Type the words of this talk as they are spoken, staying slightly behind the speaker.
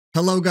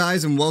Hello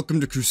guys and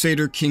welcome to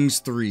Crusader Kings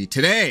 3.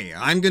 Today,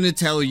 I'm going to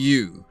tell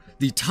you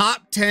the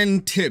top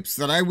 10 tips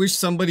that I wish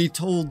somebody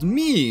told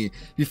me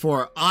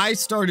before I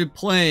started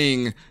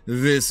playing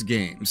this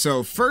game.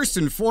 So first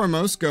and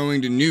foremost,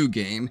 going to new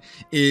game,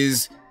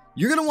 is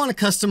you're going to want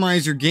to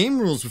customize your game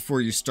rules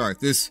before you start.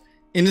 This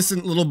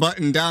innocent little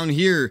button down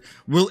here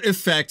will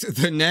affect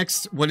the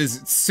next,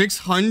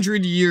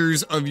 600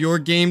 years of your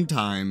game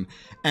time.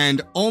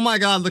 And oh my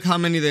god, look how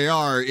many they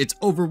are. It's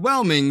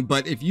overwhelming,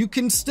 but if you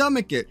can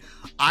stomach it,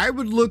 I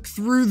would look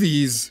through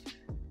these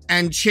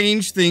and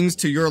change things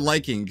to your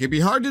liking. It can be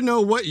hard to know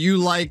what you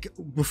like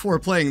before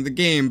playing the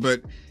game,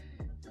 but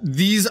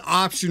these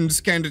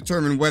options can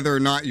determine whether or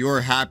not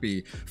you're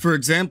happy. For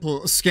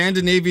example,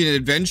 Scandinavian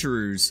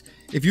adventurers,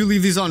 if you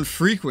leave these on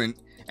frequent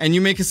and you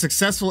make a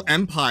successful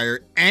empire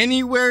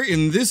anywhere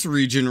in this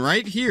region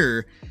right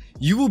here,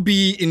 you will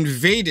be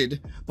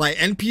invaded by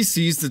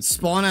NPCs that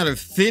spawn out of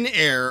thin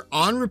air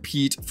on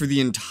repeat for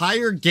the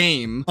entire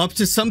game, up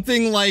to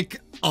something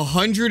like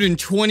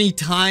 120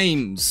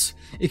 times.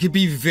 It could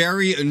be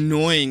very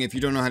annoying if you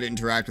don't know how to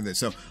interact with it.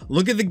 So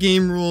look at the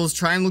game rules,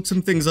 try and look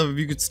some things up if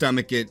you could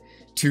stomach it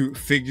to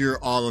figure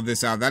all of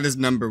this out. That is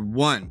number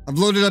one. I've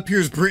loaded up here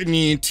as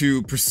Brittany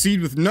to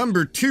proceed with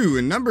number two,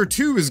 and number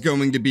two is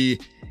going to be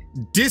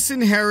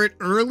disinherit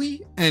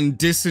early and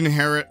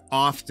disinherit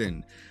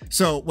often.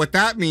 So what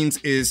that means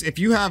is if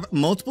you have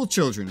multiple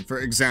children, for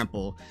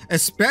example,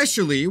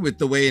 especially with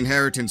the way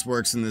inheritance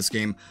works in this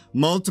game,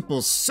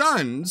 multiple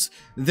sons,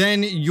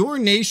 then your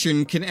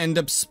nation can end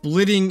up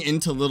splitting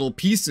into little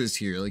pieces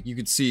here. Like you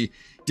could see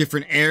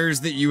different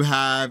heirs that you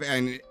have,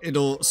 and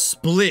it'll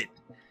split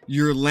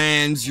your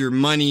lands, your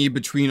money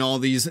between all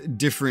these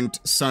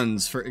different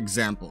sons, for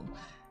example.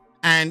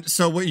 And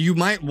so what you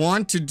might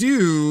want to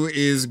do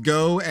is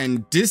go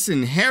and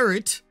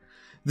disinherit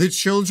the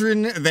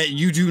children that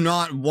you do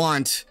not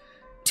want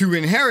to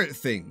inherit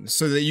things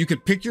so that you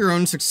could pick your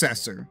own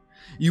successor.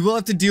 You will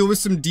have to deal with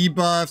some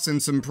debuffs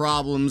and some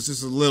problems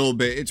just a little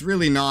bit. It's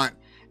really not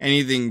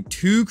anything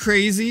too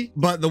crazy,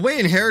 but the way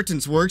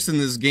inheritance works in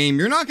this game,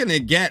 you're not going to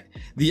get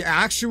the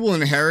actual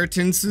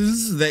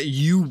inheritances that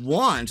you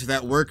want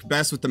that work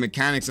best with the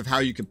mechanics of how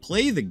you could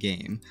play the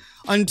game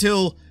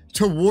until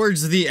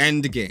towards the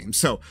end game.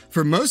 So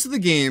for most of the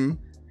game,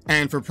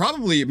 and for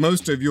probably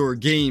most of your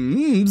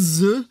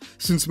games,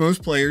 since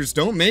most players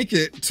don't make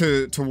it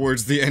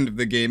towards the end of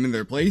the game in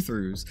their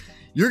playthroughs,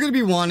 you're going to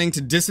be wanting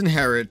to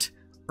disinherit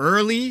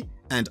early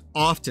and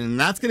often. And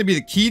that's going to be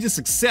the key to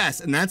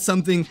success, and that's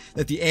something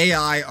that the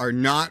AI are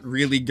not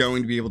really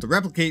going to be able to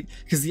replicate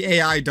because the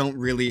AI don't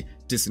really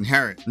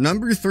disinherit.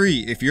 Number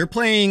three, if you're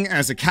playing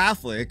as a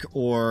Catholic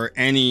or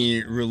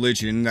any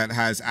religion that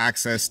has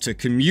access to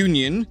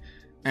communion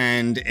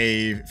and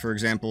for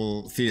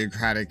example,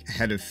 theocratic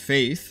head of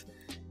faith,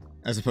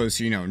 as opposed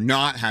to,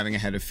 not having a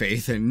head of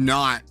faith and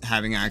not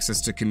having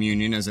access to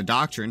communion as a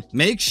doctrine,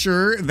 make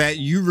sure that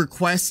you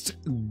request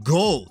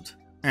gold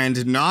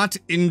and not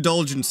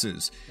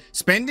indulgences.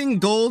 Spending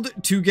gold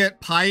to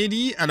get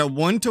piety at a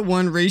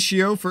 1-to-1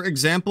 ratio, for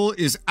example,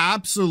 is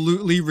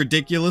absolutely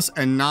ridiculous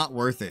and not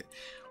worth it.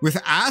 With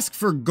ask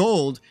for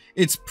gold,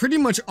 it's pretty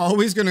much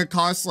always going to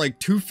cost like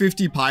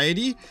 250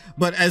 piety,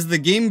 but as the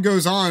game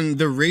goes on,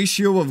 the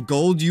ratio of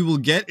gold you will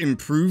get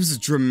improves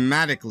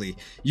dramatically.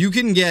 You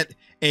can get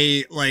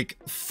a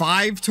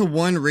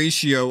 5-to-1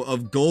 ratio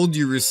of gold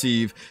you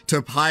receive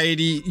to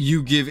piety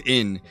you give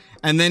in.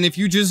 And then if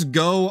you just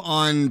go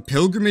on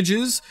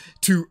pilgrimages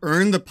to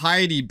earn the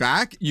piety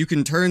back, you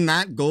can turn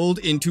that gold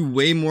into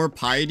way more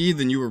piety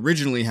than you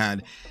originally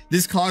had.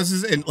 This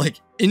causes an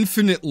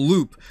infinite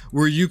loop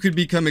where you could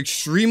become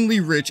extremely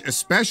rich,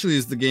 especially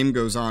as the game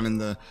goes on and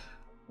the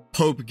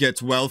Pope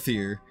gets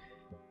wealthier.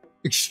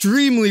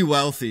 Extremely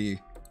wealthy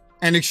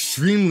and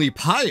extremely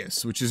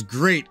pious, which is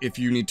great if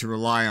you need to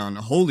rely on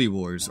holy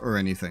wars or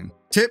anything.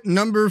 Tip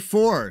number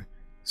 4.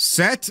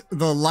 Set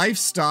the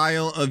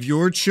lifestyle of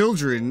your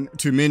children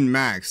to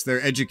min-max.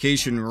 Their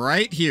education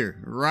right here,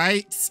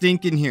 right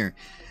stinking here.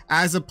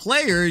 As a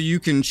player, you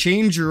can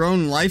change your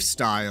own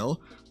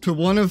lifestyle to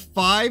one of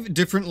 5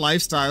 different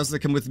lifestyles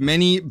that come with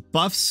many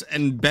buffs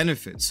and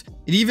benefits.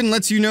 It even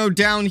lets you know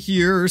down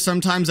here or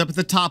sometimes up at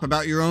the top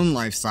about your own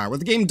lifestyle. What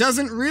the game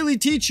doesn't really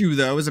teach you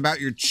though is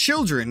about your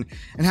children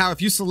and how if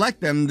you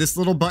select them, this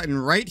little button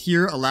right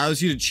here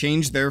allows you to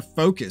change their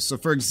focus. So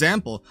for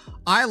example,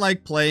 I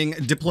like playing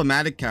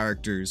diplomatic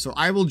characters, so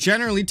I will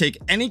generally take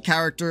any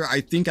character I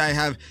think I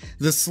have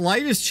the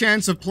slightest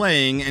chance of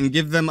playing and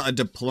give them a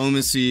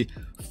diplomacy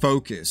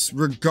focus,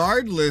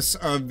 regardless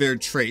of their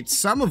traits,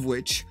 some of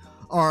which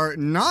are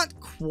not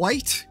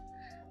quite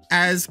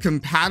as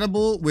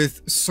compatible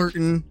with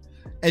certain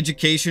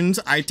educations.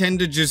 I tend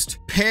to just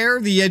pair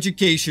the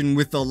education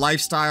with the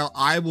lifestyle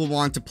I will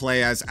want to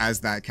play as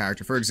that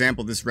character. For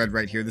example, this red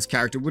right here, this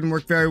character wouldn't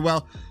work very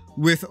well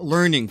with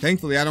learning.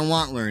 Thankfully, I don't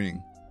want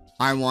learning.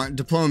 I want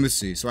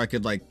diplomacy, so I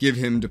could give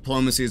him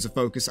diplomacy as a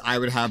focus. I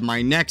would have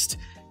my next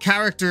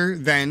character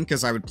then,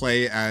 because I would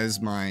play as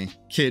my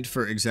kid,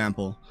 for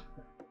example,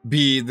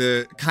 be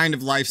the kind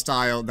of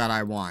lifestyle that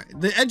I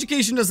want. The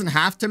education doesn't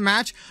have to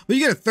match, but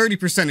you get a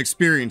 30%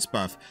 experience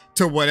buff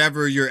to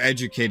whatever you're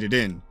educated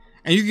in.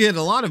 And you get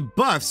a lot of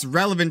buffs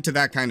relevant to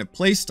that kind of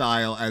play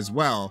style as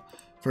well.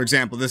 For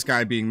example, this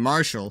guy being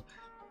Marshall,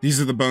 these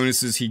are the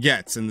bonuses he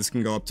gets, and this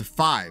can go up to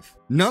 5.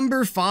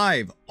 Number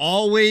 5,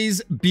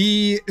 always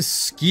be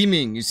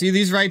scheming. You see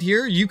these right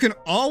here? You can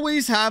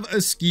always have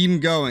a scheme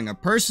going, a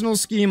personal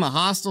scheme, a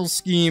hostile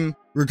scheme.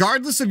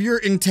 Regardless of your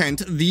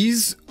intent,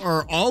 these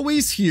are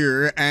always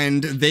here,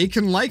 and they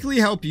can likely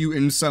help you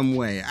in some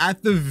way.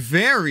 At the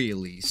very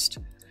least,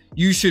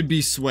 you should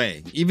be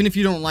swaying, even if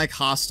you don't like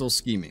hostile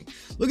scheming.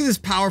 Look at this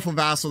powerful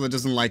vassal that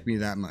doesn't like me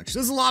that much.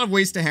 There's a lot of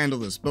ways to handle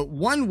this, but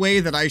one way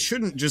that I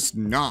shouldn't just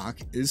knock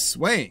is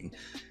swaying.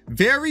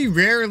 Very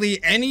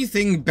rarely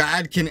anything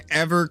bad can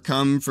ever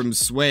come from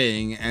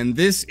swaying, and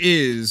this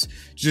is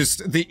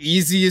just the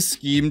easiest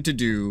scheme to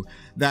do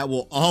that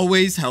will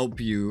always help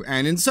you.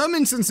 And in some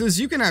instances,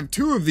 you can have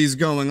 2 of these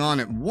going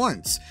on at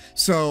once.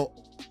 So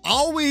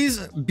always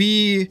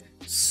be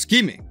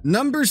scheming.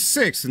 Number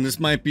 6, and this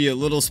might be a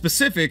little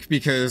specific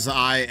because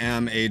I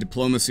am a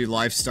diplomacy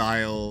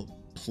lifestyle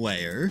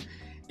player,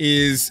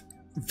 is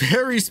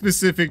very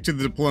specific to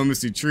the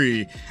diplomacy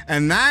tree,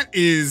 and that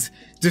is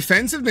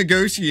defensive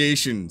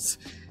negotiations.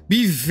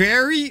 Be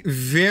very,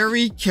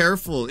 very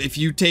careful if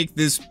you take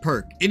this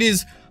perk. It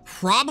is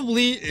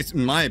probably,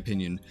 in my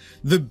opinion,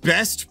 the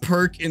best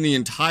perk in the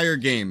entire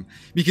game,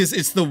 because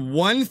it's the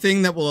one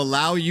thing that will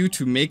allow you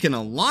to make an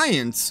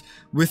alliance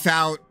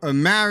without a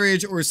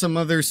marriage or some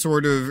other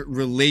sort of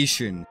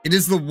relation. It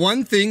is the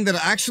one thing that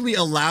actually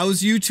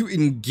allows you to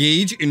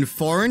engage in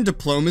foreign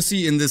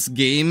diplomacy in this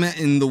game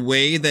in the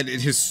way that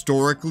it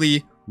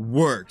historically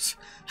worked.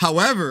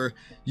 However,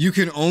 you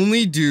can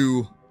only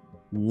do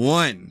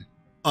one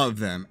of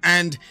them,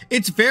 and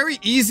it's very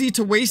easy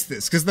to waste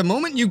this, because the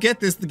moment you get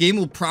this, the game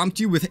will prompt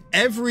you with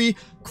every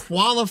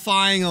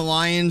qualifying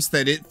alliance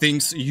that it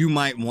thinks you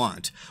might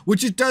want,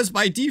 which it does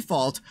by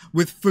default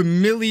with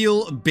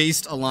familial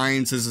based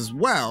alliances as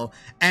well.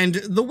 And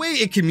the way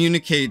it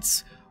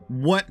communicates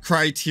what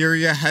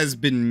criteria has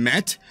been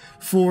met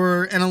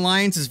for an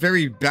alliance is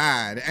very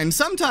bad, and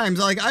sometimes,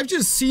 like, I've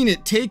just seen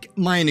it take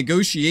my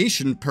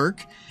negotiation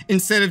perk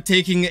instead of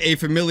taking a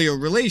familial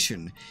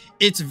relation.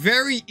 It's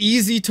very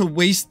easy to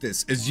waste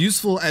this, as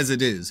useful as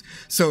it is.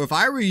 So if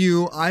I were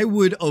you, I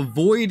would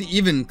avoid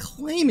even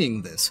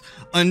claiming this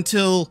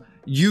until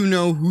you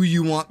know who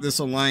you want this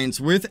alliance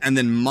with, and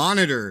then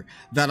monitor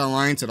that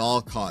alliance at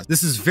all costs.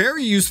 This is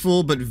very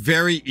useful, but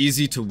very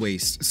easy to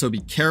waste, so be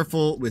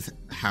careful with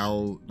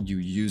how you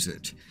use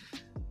it.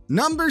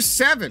 Number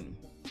 7,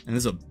 and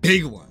this is a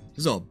big one.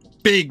 This is a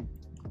big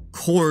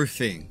core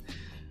thing.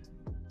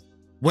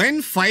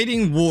 When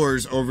fighting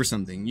wars over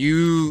something,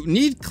 you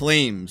need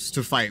claims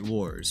to fight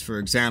wars. For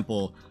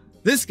example,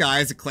 this guy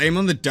has a claim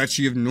on the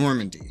Duchy of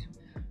Normandy.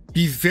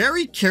 Be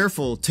very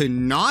careful to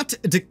not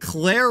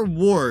declare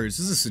wars,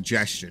 this is a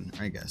suggestion,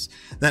 I guess,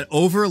 that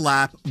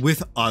overlap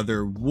with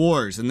other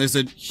wars. And there's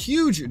a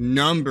huge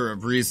number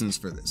of reasons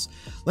for this.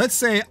 Let's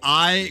say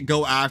I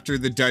go after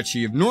the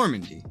Duchy of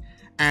Normandy,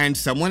 and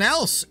someone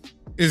else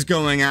is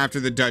going after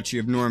the Duchy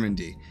of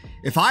Normandy.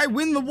 If I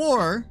win the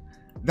war,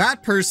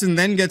 that person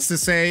then gets to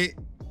say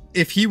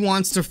if he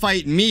wants to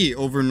fight me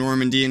over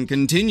Normandy and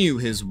continue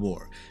his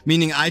war,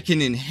 meaning I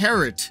can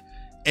inherit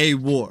a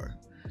war.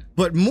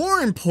 But more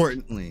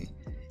importantly,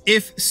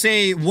 if,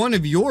 say, one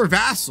of your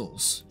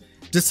vassals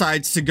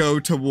decides to go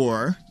to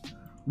war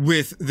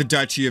with the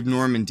Duchy of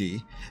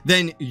Normandy,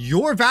 then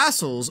your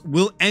vassals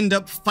will end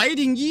up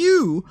fighting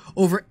you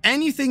over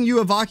anything you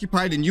have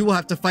occupied, and you will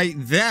have to fight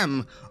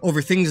them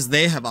over things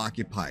they have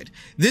occupied.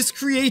 This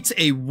creates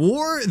a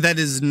war that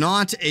is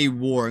not a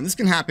war, and this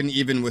can happen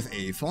even with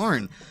a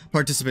foreign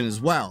participant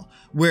as well,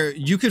 where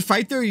you could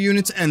fight their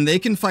units and they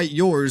can fight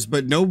yours,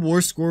 but no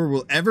war score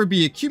will ever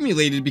be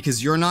accumulated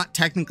because you're not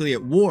technically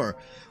at war,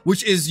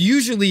 which is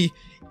usually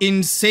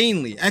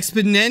insanely,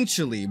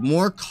 exponentially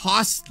more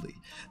costly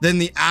than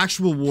the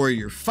actual war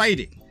you're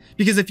fighting.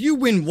 Because if you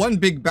win one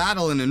big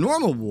battle in a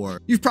normal war,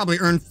 you've probably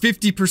earned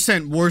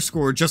 50% war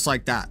score just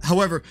like that.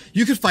 However,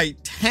 you could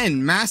fight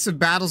 10 massive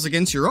battles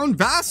against your own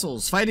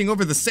vassals fighting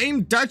over the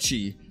same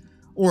duchy,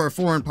 or a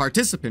foreign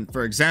participant,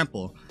 for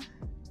example,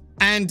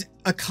 and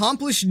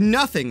accomplish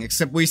nothing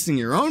except wasting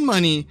your own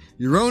money,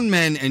 your own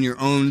men, and your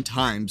own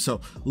time.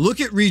 So look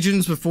at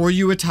regions before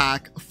you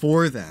attack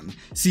for them.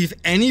 See if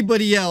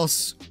anybody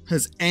else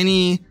has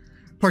any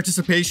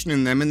participation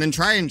in them, and then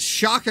try and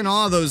shock and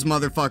awe those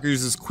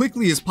motherfuckers as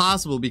quickly as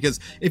possible, because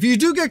if you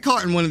do get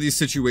caught in one of these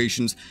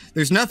situations,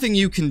 there's nothing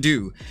you can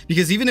do,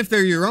 because even if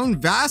they're your own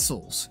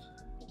vassals,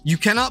 you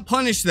cannot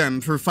punish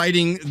them for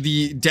fighting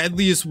the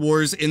deadliest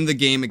wars in the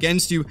game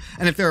against you,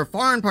 and if they're a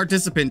foreign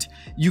participant,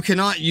 you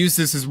cannot use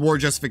this as war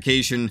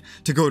justification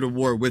to go to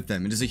war with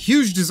them. It is a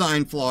huge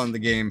design flaw in the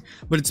game,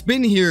 but it's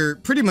been here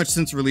pretty much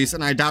since release,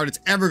 and I doubt it's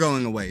ever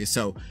going away,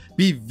 so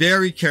be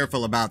very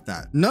careful about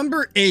that.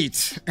 Number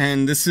 8,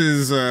 and this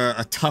is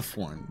a tough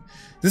one.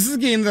 This is a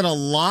game that a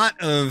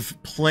lot of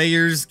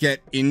players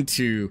get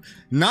into,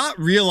 not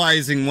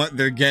realizing what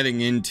they're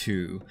getting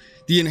into.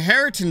 The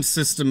inheritance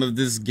system of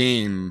this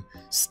game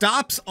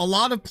stops a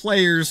lot of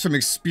players from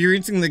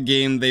experiencing the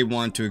game they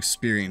want to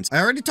experience. I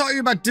already taught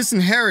you about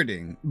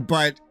disinheriting,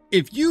 but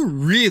if you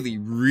really,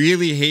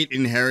 really hate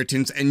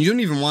inheritance and you don't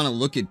even want to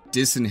look at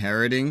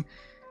disinheriting,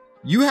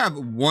 you have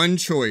one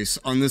choice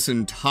on this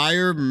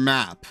entire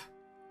map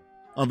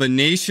of a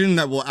nation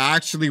that will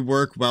actually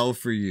work well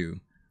for you.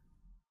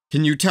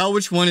 Can you tell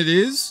which one it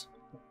is?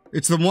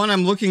 It's the one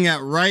I'm looking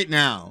at right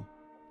now.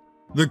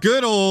 The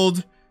good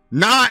old,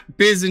 not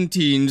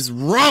Byzantines,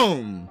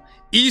 Rome.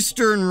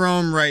 Eastern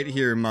Rome right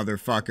here,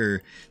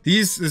 motherfucker.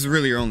 This is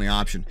really your only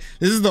option.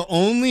 This is the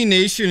only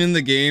nation in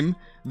the game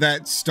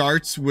that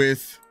starts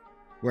with,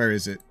 where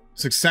is it?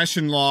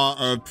 Succession law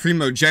of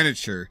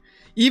primogeniture.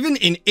 Even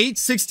in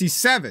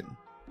 867,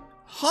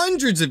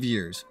 hundreds of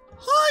years,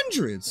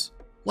 hundreds,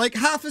 like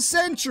half a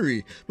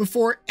century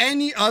before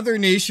any other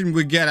nation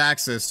would get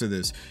access to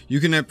this. You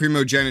can have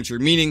primogeniture,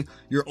 meaning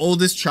your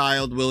oldest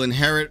child will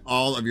inherit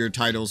all of your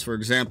titles. For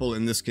example,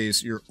 in this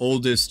case, your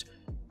oldest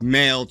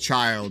male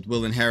child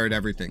will inherit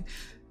everything.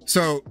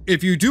 So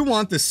if you do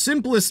want the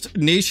simplest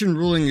nation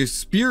ruling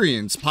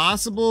experience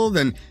possible,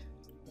 then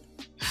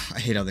I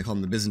hate how they call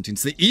them the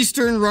Byzantines. The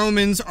Eastern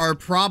Romans are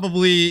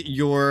probably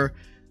your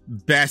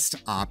best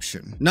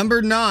option.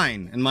 Number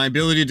 9, and my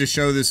ability to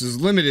show this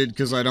is limited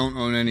because I don't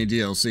own any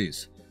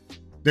DLCs.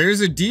 There's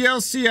a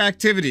DLC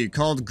activity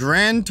called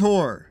Grand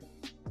Tour.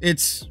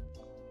 It's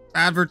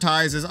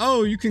advertised as,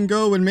 oh, you can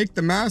go and make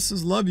the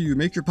masses love you,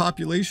 make your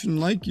population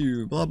like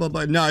you, blah, blah,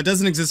 blah. No, it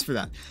doesn't exist for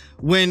that.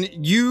 When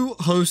you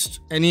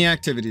host any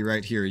activity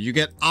right here, you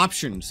get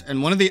options.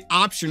 And one of the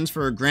options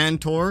for a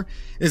Grand Tour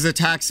is a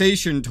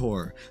taxation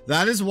tour.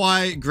 That is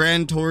why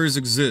Grand Tours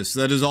exist.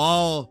 That is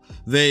all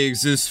they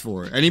exist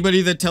for.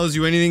 Anybody that tells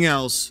you anything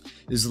else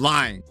is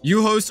lying.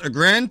 You host a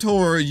Grand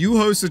Tour, you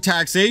host a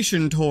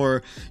taxation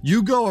tour,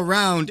 you go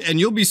around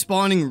and you'll be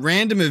spawning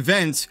random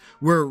events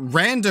where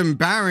random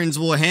barons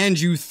will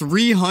hand you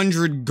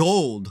 300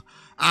 gold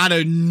out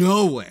of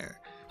nowhere.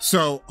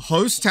 So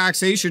host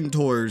taxation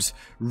tours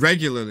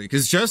regularly,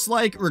 because just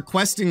like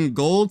requesting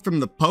gold from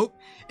the Pope,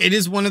 it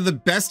is one of the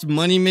best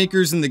money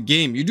makers in the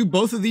game. You do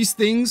both of these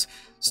things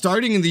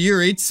starting in the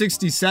year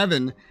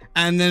 867,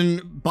 and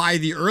then by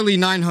the early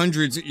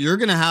 900s, you're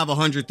going to have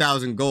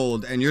 100,000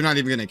 gold, and you're not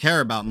even going to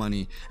care about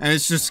money, and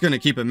it's just going to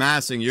keep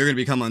amassing. You're going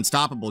to become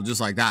unstoppable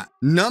just like that.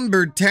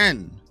 Number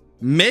 10,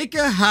 make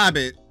a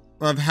habit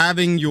of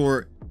having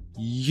your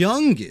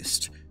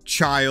youngest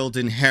child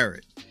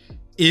inherit.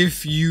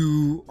 If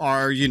you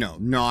are, you know,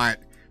 not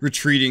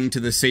retreating to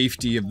the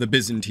safety of the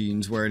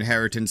Byzantines where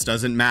inheritance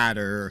doesn't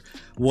matter or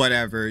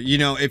whatever, you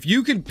know, if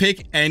you can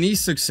pick any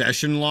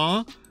succession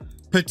law,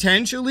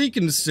 potentially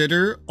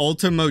consider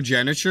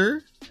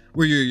ultimogeniture,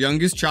 where your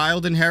youngest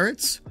child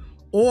inherits,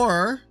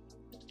 or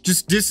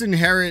just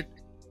disinherit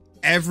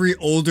every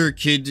older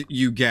kid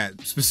you get,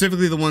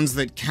 specifically the ones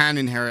that can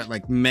inherit,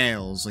 like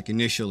males, like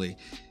initially.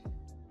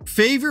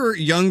 Favor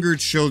younger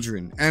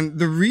children, and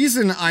the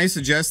reason I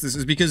suggest this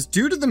is because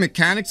due to the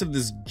mechanics of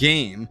this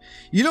game,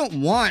 you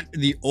don't want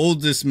the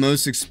oldest,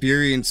 most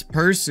experienced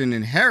person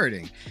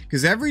inheriting,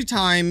 because every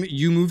time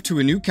you move to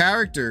a new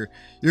character,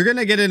 you're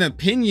gonna get an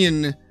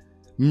opinion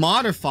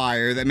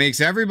modifier that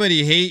makes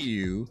everybody hate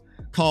you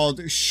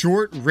called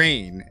short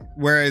reign,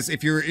 whereas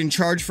if you're in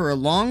charge for a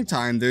long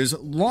time, there's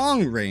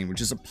long reign, which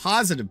is a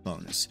positive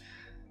bonus.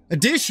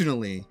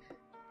 Additionally,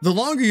 the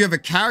longer you have a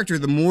character,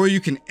 the more you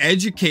can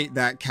educate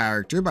that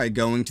character by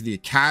going to the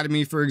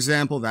academy, for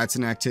example. That's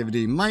an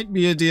activity, might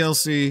be a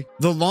DLC.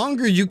 The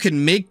longer you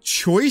can make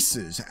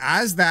choices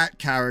as that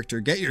character,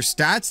 get your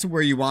stats to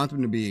where you want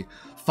them to be,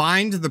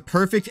 find the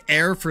perfect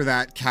heir for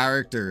that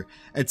character,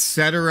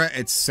 etc.,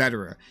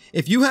 etc.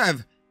 If you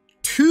have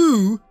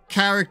 2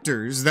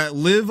 characters that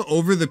live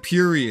over the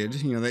period,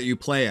 you know, that you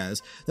play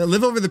as, that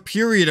live over the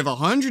period of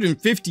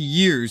 150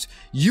 years,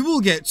 you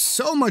will get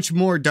so much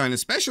more done,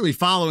 especially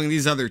following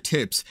these other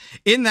tips,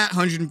 in that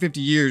 150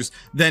 years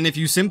than if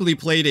you simply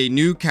played a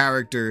new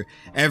character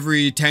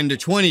every 10 to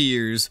 20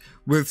 years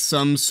with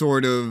some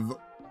sort of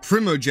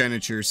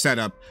primogeniture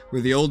setup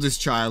where the oldest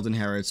child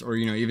inherits, or,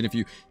 you know, even if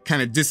you kind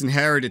of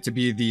disinherit it to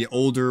be the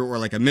older or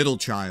like a middle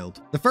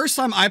child. The first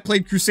time I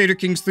played Crusader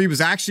Kings 3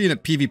 was actually in a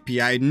PvP.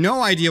 I had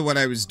no idea what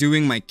I was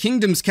doing. My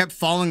kingdoms kept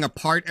falling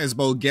apart as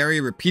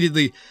Bulgaria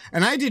repeatedly,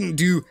 and I didn't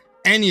do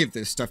any of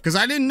this stuff because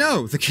I didn't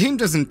know. The game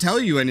doesn't tell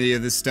you any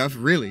of this stuff,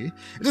 really.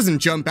 It doesn't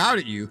jump out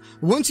at you.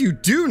 But once you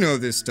do know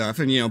this stuff,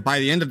 and, you know, by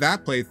the end of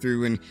that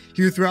playthrough and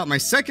here throughout my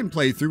second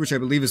playthrough, which I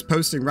believe is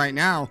posting right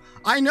now,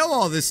 I know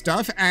all this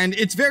stuff, and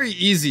it's very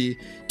easy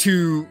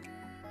to,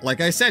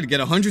 like I said, get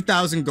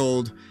 100,000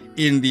 gold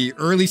in the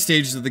early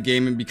stages of the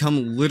game and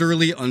become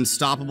literally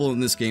unstoppable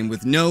in this game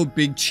with no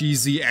big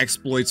cheesy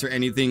exploits or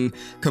anything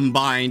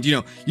combined. You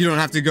know, you don't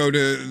have to go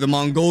to the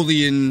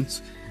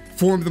Mongolians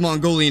form the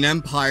Mongolian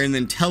Empire and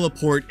then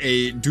teleport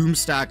a doom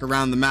stack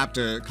around the map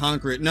to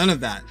conquer it. None of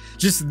that.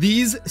 Just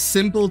these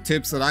simple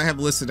tips that I have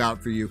listed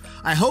out for you.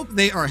 I hope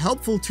they are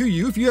helpful to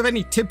you. If you have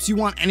any tips you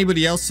want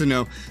anybody else to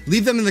know,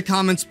 leave them in the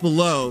comments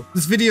below.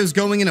 This video is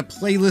going in a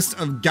playlist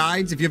of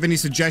guides. If you have any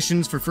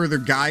suggestions for further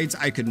guides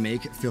I could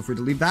make, feel free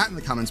to leave that in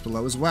the comments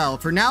below as well.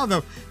 For now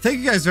though, thank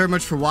you guys very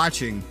much for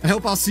watching. I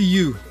hope I'll see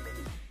you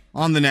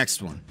on the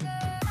next one.